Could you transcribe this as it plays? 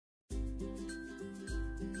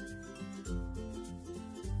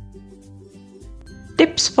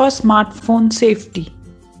Tips for smartphone safety.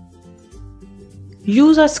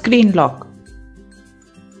 Use a screen lock.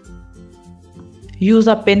 Use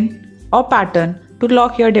a pin or pattern to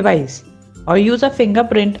lock your device, or use a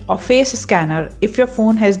fingerprint or face scanner if your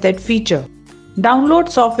phone has that feature. Download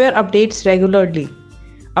software updates regularly.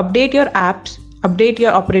 Update your apps, update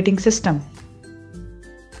your operating system.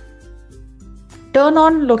 Turn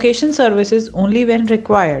on location services only when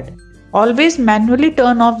required. Always manually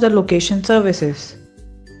turn off the location services.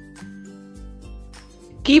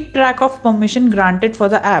 Keep track of permission granted for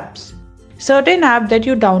the apps. Certain apps that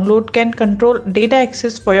you download can control data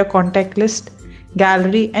access for your contact list,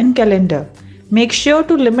 gallery, and calendar. Make sure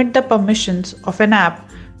to limit the permissions of an app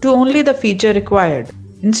to only the feature required.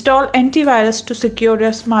 Install antivirus to secure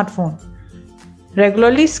your smartphone.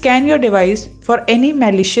 Regularly scan your device for any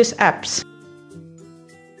malicious apps.